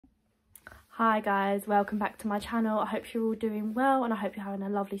Hi guys, welcome back to my channel. I hope you're all doing well and I hope you're having a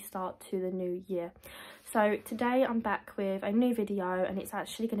lovely start to the new year. So today I'm back with a new video and it's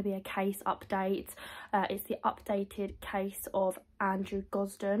actually going to be a case update. It's the updated case of Andrew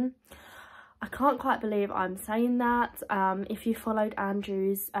Gosden. I can't quite believe I'm saying that. If you followed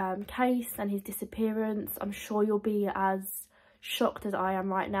Andrew's case and his disappearance, I'm sure you'll be as shocked as I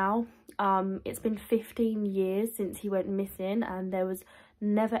am right now. It's been 15 years since he went missing and there was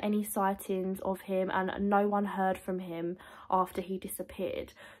never any sightings of him and no one heard from him after he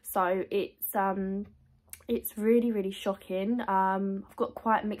disappeared. So it's really shocking. I've got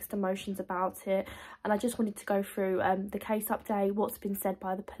quite mixed emotions about it and I just wanted to go through the case update, what's been said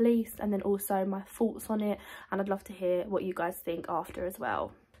by the police, and then also my thoughts on it, and I'd love to hear what you guys think after as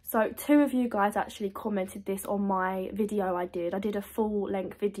well. So two of you guys actually commented this on my video I did a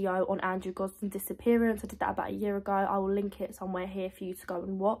full-length video on Andrew Gosden's disappearance. I did that about a year ago. I will link it somewhere here for you to go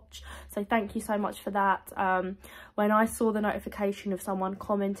and watch. So thank you so much for that. When I saw the notification of someone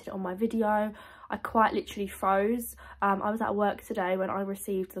commented on my video, I quite literally froze. I was at work today when I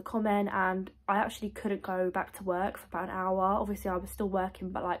received the comment and I actually couldn't go back to work for about an hour. Obviously I was still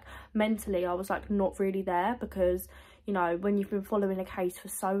working, but like mentally I was like not really there because, you know, when you've been following a case for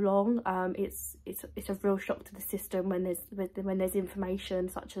so long, it's a real shock to the system when there's information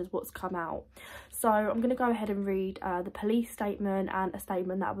such as what's come out. So I'm going to go ahead and read the police statement and a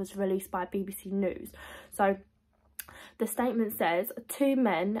statement that was released by BBC News. So the statement says, 2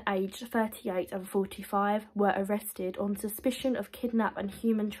 men aged 38 and 45 were arrested on suspicion of kidnap and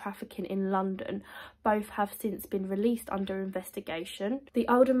human trafficking in London. Both have since been released under investigation. The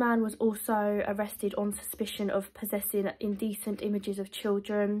older man was also arrested on suspicion of possessing indecent images of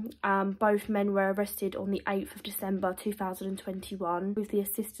children. Both men were arrested on the 8th of December 2021 with the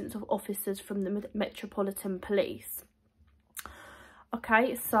assistance of officers from the Metropolitan Police.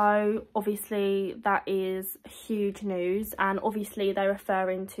 Okay, so obviously that is huge news, and obviously they're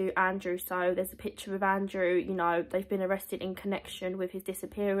referring to Andrew. So there's a picture of Andrew, you know, they've been arrested in connection with his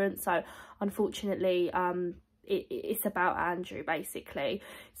disappearance. So unfortunately, it's about Andrew basically.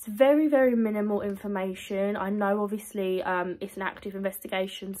 It's very minimal information. I know obviously it's an active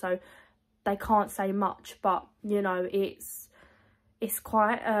investigation, so they can't say much, but you know, it's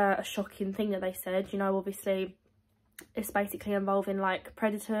quite a shocking thing that they said. You know, obviously it's basically involving like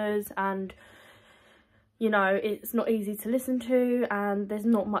predators and, you know, it's not easy to listen to and there's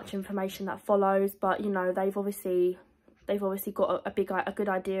not much information that follows, but you know, they've obviously got a good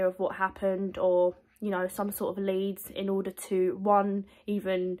idea of what happened, or you know, some sort of leads in order to, one,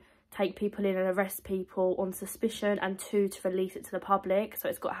 even take people in and arrest people on suspicion, and two, to release it to the public. So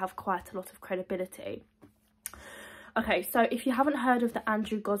it's got to have quite a lot of credibility. Okay, so if you haven't heard of the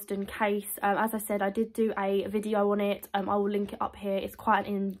Andrew Gosden case, as I said, I did do a video on it. I will link it up here. It's quite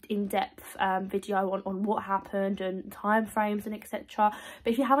an in-depth video on what happened and time frames and etc.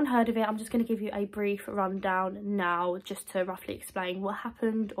 But if you haven't heard of it, I'm just going to give you a brief rundown now, just to roughly explain what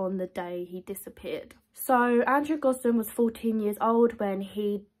happened on the day he disappeared. So Andrew Gosden was 14 years old when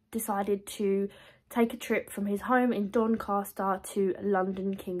he decided to take a trip from his home in Doncaster to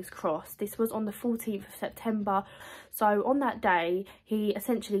London King's Cross. This was on the 14th of September. So on that day, he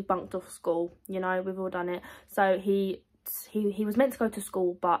essentially bunked off school. You know, we've all done it. So he was meant to go to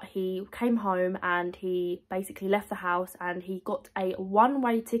school, but he came home and he basically left the house and he got a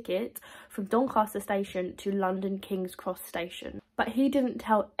one-way ticket from Doncaster station to London King's Cross station. But he didn't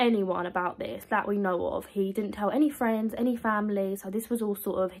tell anyone about this that we know of. He didn't tell any friends, any family, so this was all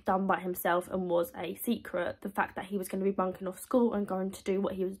sort of done by himself and was a secret. The fact that he was going to be bunking off school and going to do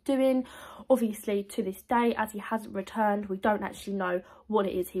what he was doing. Obviously, to this day, as he hasn't returned, we don't actually know what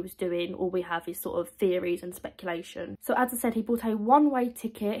it is he was doing. All we have is sort of theories and speculation. So as I said, he bought a one-way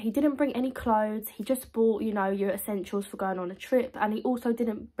ticket. He didn't bring any clothes. He just bought, you know, your essentials for going on a trip, and he also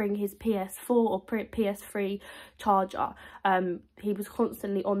didn't bring his PS4 or PS3 charger. He was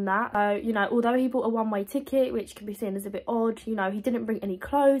constantly on that. You know, although he bought a one-way ticket, which can be seen as a bit odd, you know, he didn't bring any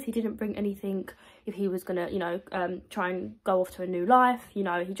clothes. He didn't bring anything if he was gonna, you know, try and go off to a new life. You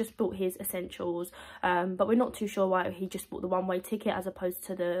know, he just bought his essentials. But we're not too sure why he just bought the one-way ticket as opposed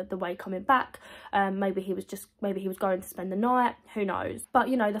to the way coming back. Maybe he was going to spend the night. Who knows? But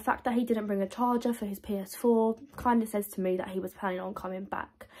you know, the fact that he didn't bring a charger for his PS4 kind of says to me that he was planning on coming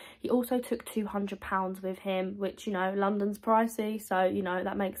back. He also took £200 with him, which, you know, London's pricey, so you know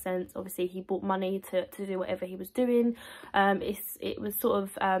that makes sense. Obviously he bought money to do whatever he was doing. It was sort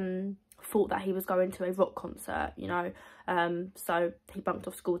of thought that he was going to a rock concert, you know, so he bunked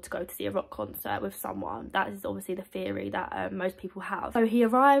off school to go to see a rock concert with someone. That is obviously the theory that most people have. So he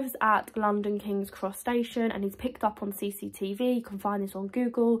arrives at London King's Cross station and he's picked up on CCTV. You can find this on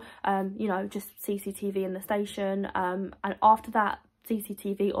Google, you know, just CCTV in the station, and after that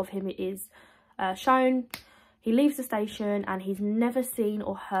CCTV of him is shown, he leaves the station and he's never seen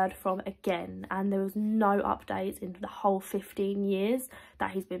or heard from again, and there was no updates in the whole 15 years that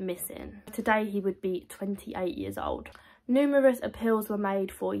he's been missing. Today he would be 28 years old. Numerous appeals were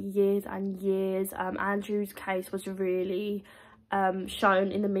made for years and years. Andrew's case was really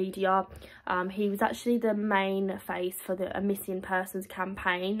shown in the media. He was actually the main face for the missing persons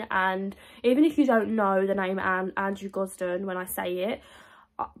campaign, and even if you don't know the name Andrew Gosden when I say it,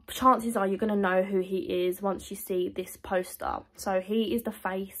 chances are you're going to know who he is once you see this poster. So he is the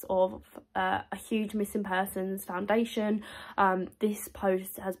face of a huge missing persons foundation. This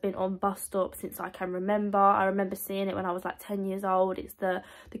post has been on bus stops since I can remember. I remember seeing it when I was like 10 years old. It's the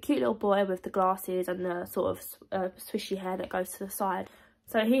cute little boy with the glasses and the sort of swishy hair that goes to the side.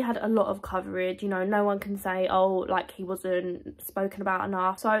 So he had a lot of coverage, you know, no one can say, oh, like he wasn't spoken about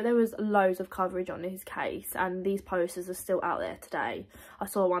enough. So there was loads of coverage on his case, and these posters are still out there today. I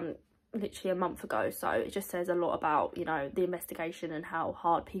saw one literally a month ago, so it just says a lot about, you know, the investigation and how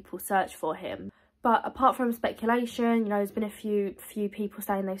hard people search for him. But apart from speculation, you know, there's been a few people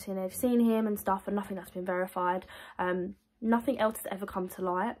saying they've seen him and stuff, and nothing that's been verified. Nothing else has ever come to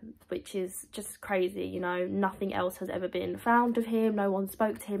light, which is just crazy, you know. Nothing else has ever been found of him. No one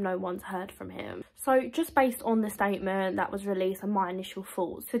spoke to him. No one's heard from him. So just based on the statement that was released and my initial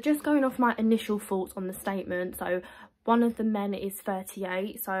thoughts. So just going off my initial thoughts on the statement. So one of the men is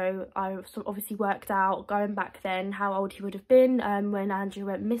 38. So I obviously worked out, going back then, how old he would have been when Andrew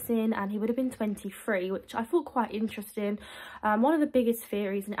went missing. And he would have been 23, which I thought quite interesting. One of the biggest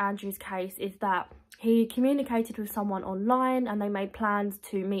theories in Andrew's case is that he communicated with someone online and they made plans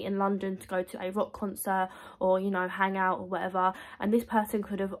to meet in London to go to a rock concert or, you know, hang out or whatever. And this person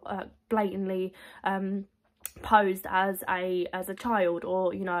could have blatantly posed as a child,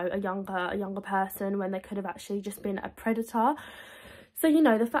 or, you know, a younger person, when they could have actually just been a predator. So, you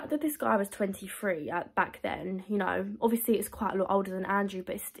know, the fact that this guy was 23 back then, you know, obviously it's quite a lot older than Andrew,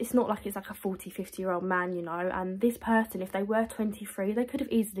 but it's not like it's like a 40, 50-year-old man, you know. And this person, if they were 23, they could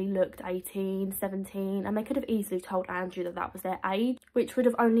have easily looked 18, 17, and they could have easily told Andrew that that was their age, which would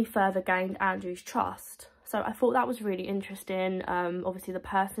have only further gained Andrew's trust. So I thought that was really interesting. Obviously the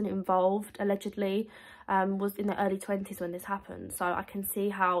person involved, allegedly, was in the early 20s when this happened. So I can see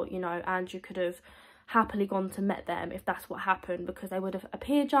how, you know, Andrew could have happily gone to met them if that's what happened, because they would have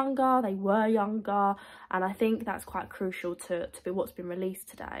appeared younger, they were younger, and I think that's quite crucial to be what's been released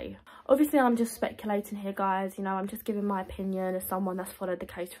today. Obviously I'm just speculating here, guys, you know, I'm just giving my opinion as someone that's followed the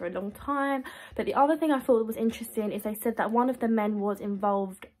case for a long time. But the other thing I thought was interesting is they said that one of the men was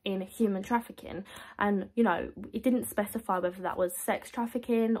involved in human trafficking, and, you know, it didn't specify whether that was sex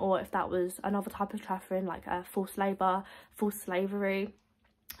trafficking or if that was another type of trafficking, like forced labour, forced slavery.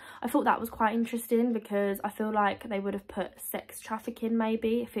 I thought that was quite interesting, because I feel like they would have put sex trafficking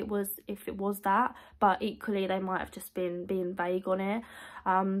maybe if it was that, but equally they might have just been being vague on it.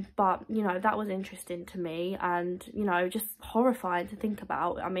 But, you know, that was interesting to me, and, you know, just horrifying to think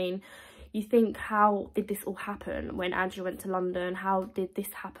about. I mean, you think, how did this all happen when Andrew went to London? How did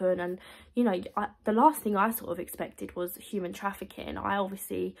this happen? And, you know, the last thing I sort of expected was human trafficking.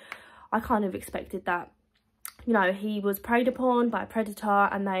 I kind of expected that, you know, he was preyed upon by a predator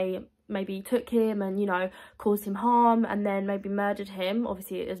and they maybe took him and, you know, caused him harm and then maybe murdered him.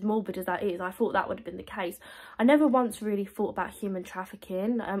 Obviously, as morbid as that is, I thought that would have been the case. I never once really thought about human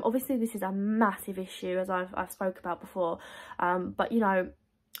trafficking. Obviously, this is a massive issue, as I've spoke about before. But, you know,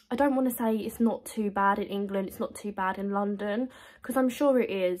 I don't want to say it's not too bad in England, it's not too bad in London, because I'm sure it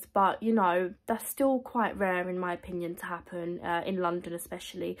is, but, you know, that's still quite rare in my opinion to happen, in London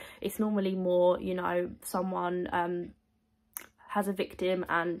especially. It's normally more, you know, someone has a victim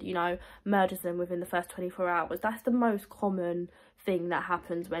and, you know, murders them within the first 24 hours. That's the most common thing that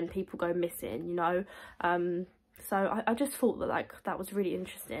happens when people go missing, you know. So I just thought that, like, that was really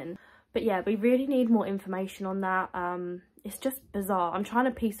interesting. But yeah, we really need more information on that. It's just bizarre. I'm trying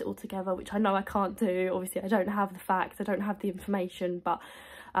to piece it all together, which I know I can't do. Obviously, I don't have the facts, I don't have the information, but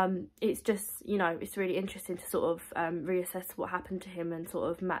it's just, you know, it's really interesting to sort of reassess what happened to him and sort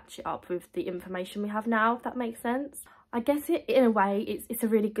of match it up with the information we have now, if that makes sense. I guess in a way it's a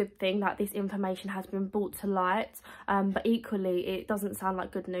really good thing that this information has been brought to light, but equally it doesn't sound like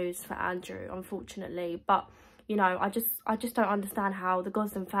good news for Andrew, unfortunately. But, you know, I just don't understand how the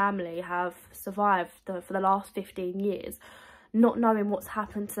Gosden family have survived for the last 15 years. not knowing what's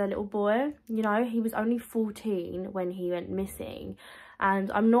happened to their little boy. You know, he was only 14 when he went missing,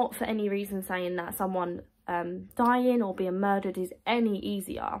 and I'm not for any reason saying that someone dying or being murdered is any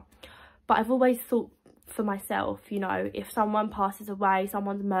easier, but I've always thought for myself, you know, if someone passes away,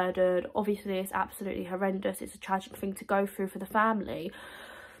 someone's murdered, obviously it's absolutely horrendous, it's a tragic thing to go through for the family,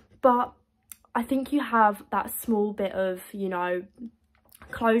 but I think you have that small bit of, you know,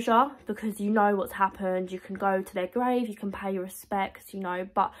 closure because you know what's happened. You can go to their grave, you can pay your respects, you know.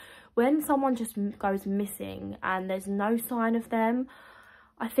 But when someone just goes missing and there's no sign of them,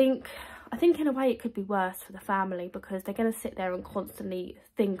 I think in a way it could be worse for the family, because they're going to sit there and constantly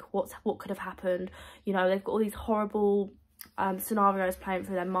think what could have happened. You know, they've got all these horrible scenarios playing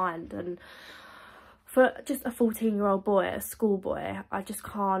through their mind, and for just a 14-year-old boy, a schoolboy, I just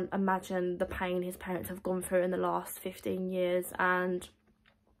can't imagine the pain his parents have gone through in the last 15 years, and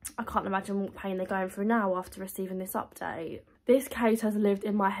I can't imagine what pain they're going through now after receiving this update. This case has lived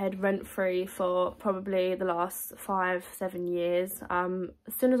in my head rent-free for probably the last 5-7 years.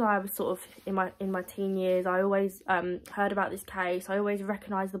 As soon as I was sort of in my teen years, I always heard about this case. I always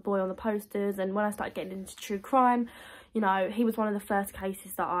recognised the boy on the posters, and when I started getting into true crime, you know, he was one of the first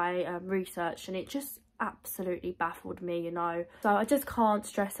cases that I researched, and it just absolutely baffled me, you know. So I just can't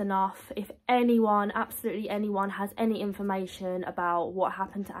stress enough, if anyone, absolutely anyone, has any information about what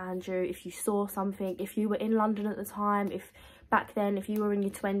happened to Andrew, if you saw something, if you were in London at the time, if back then, if you were in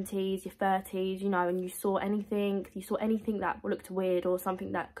your 20s, your 30s, you know, and you saw anything that looked weird or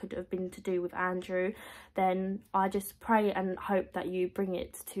something that could have been to do with Andrew, then I just pray and hope that you bring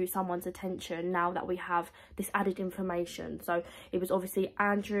it to someone's attention now that we have this added information. So it was obviously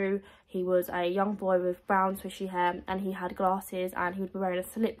Andrew. He was a young boy with brown swishy hair, and he had glasses, and he would be wearing a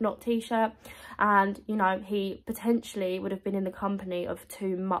Slipknot T-shirt, and, you know, he potentially would have been in the company of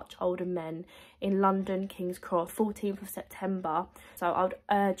 2 much older men in London, King's Cross, 14th of September. So I would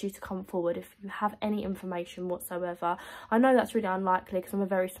urge you to come forward if you have any information whatsoever. I know that's really unlikely because I'm a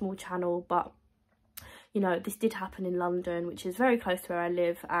very small channel, but, you know, this did happen in London, which is very close to where I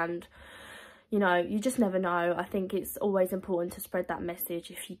live, and, you know, you just never know. I think it's always important to spread that message.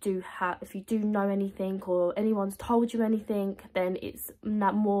 If you do know anything, or anyone's told you anything, then it's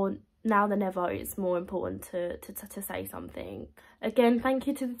more now than ever, it's more important to say something. Again, thank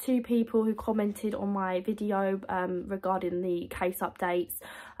you to the 2 people who commented on my video regarding the case updates.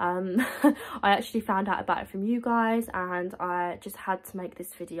 I actually found out about it from you guys, and I just had to make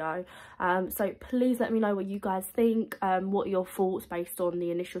this video. So please let me know what you guys think, what are your thoughts based on the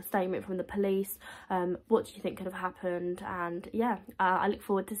initial statement from the police, what do you think could have happened, and yeah, I look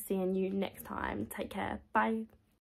forward to seeing you next time. Take care, bye.